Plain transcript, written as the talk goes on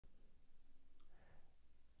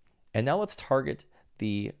And now let's target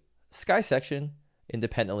the sky section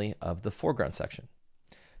independently of the foreground section.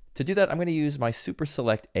 To do that, I'm going to use my Super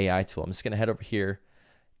Select AI tool. I'm just going to head over here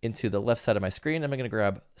into the left side of my screen. I'm going to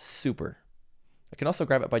grab Super. I can also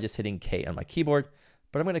grab it by just hitting K on my keyboard,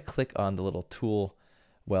 but I'm going to click on the little tool,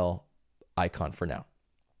 well, icon for now.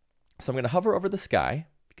 So I'm going to hover over the sky.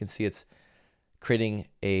 You can see it's creating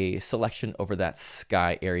a selection over that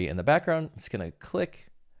sky area in the background. I'm just going to click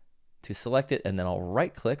to select it, and then I'll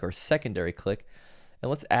right click or secondary click, and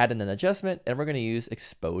let's add in an adjustment, and we're going to use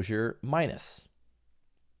exposure minus.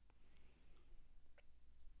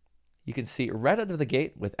 You can see right out of the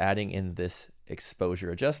gate with adding in this exposure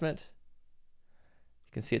adjustment,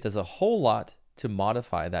 you can see it does a whole lot to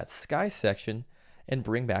modify that sky section and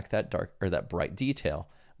bring back that dark or that bright detail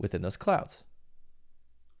within those clouds.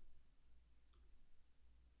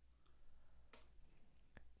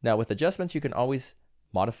 Now with adjustments, you can always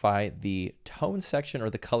modify the tone section or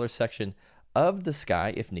the color section of the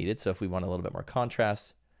sky if needed. So if we want a little bit more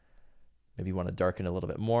contrast, maybe you want to darken a little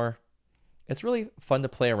bit more. It's really fun to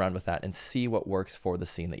play around with that and see what works for the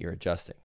scene that you're adjusting.